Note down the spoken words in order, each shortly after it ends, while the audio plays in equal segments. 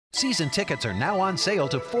Season tickets are now on sale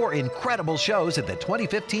to 4 incredible shows at the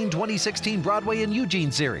 2015-2016 Broadway and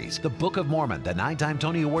Eugene series. The Book of Mormon, the 9-time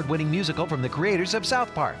Tony Award-winning musical from the creators of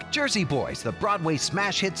South Park. Jersey Boys, the Broadway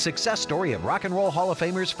smash hit success story of Rock and Roll Hall of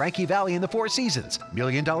Famers Frankie Valli and the Four Seasons. $1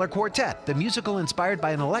 Million Quartet, the musical inspired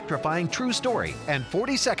by an electrifying true story. And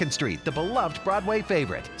 42nd Street, the beloved Broadway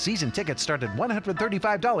favorite. Season tickets start at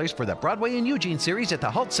 $135 for the Broadway and Eugene series at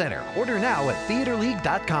the Holt Center. Order now at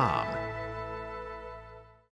theaterleague.com.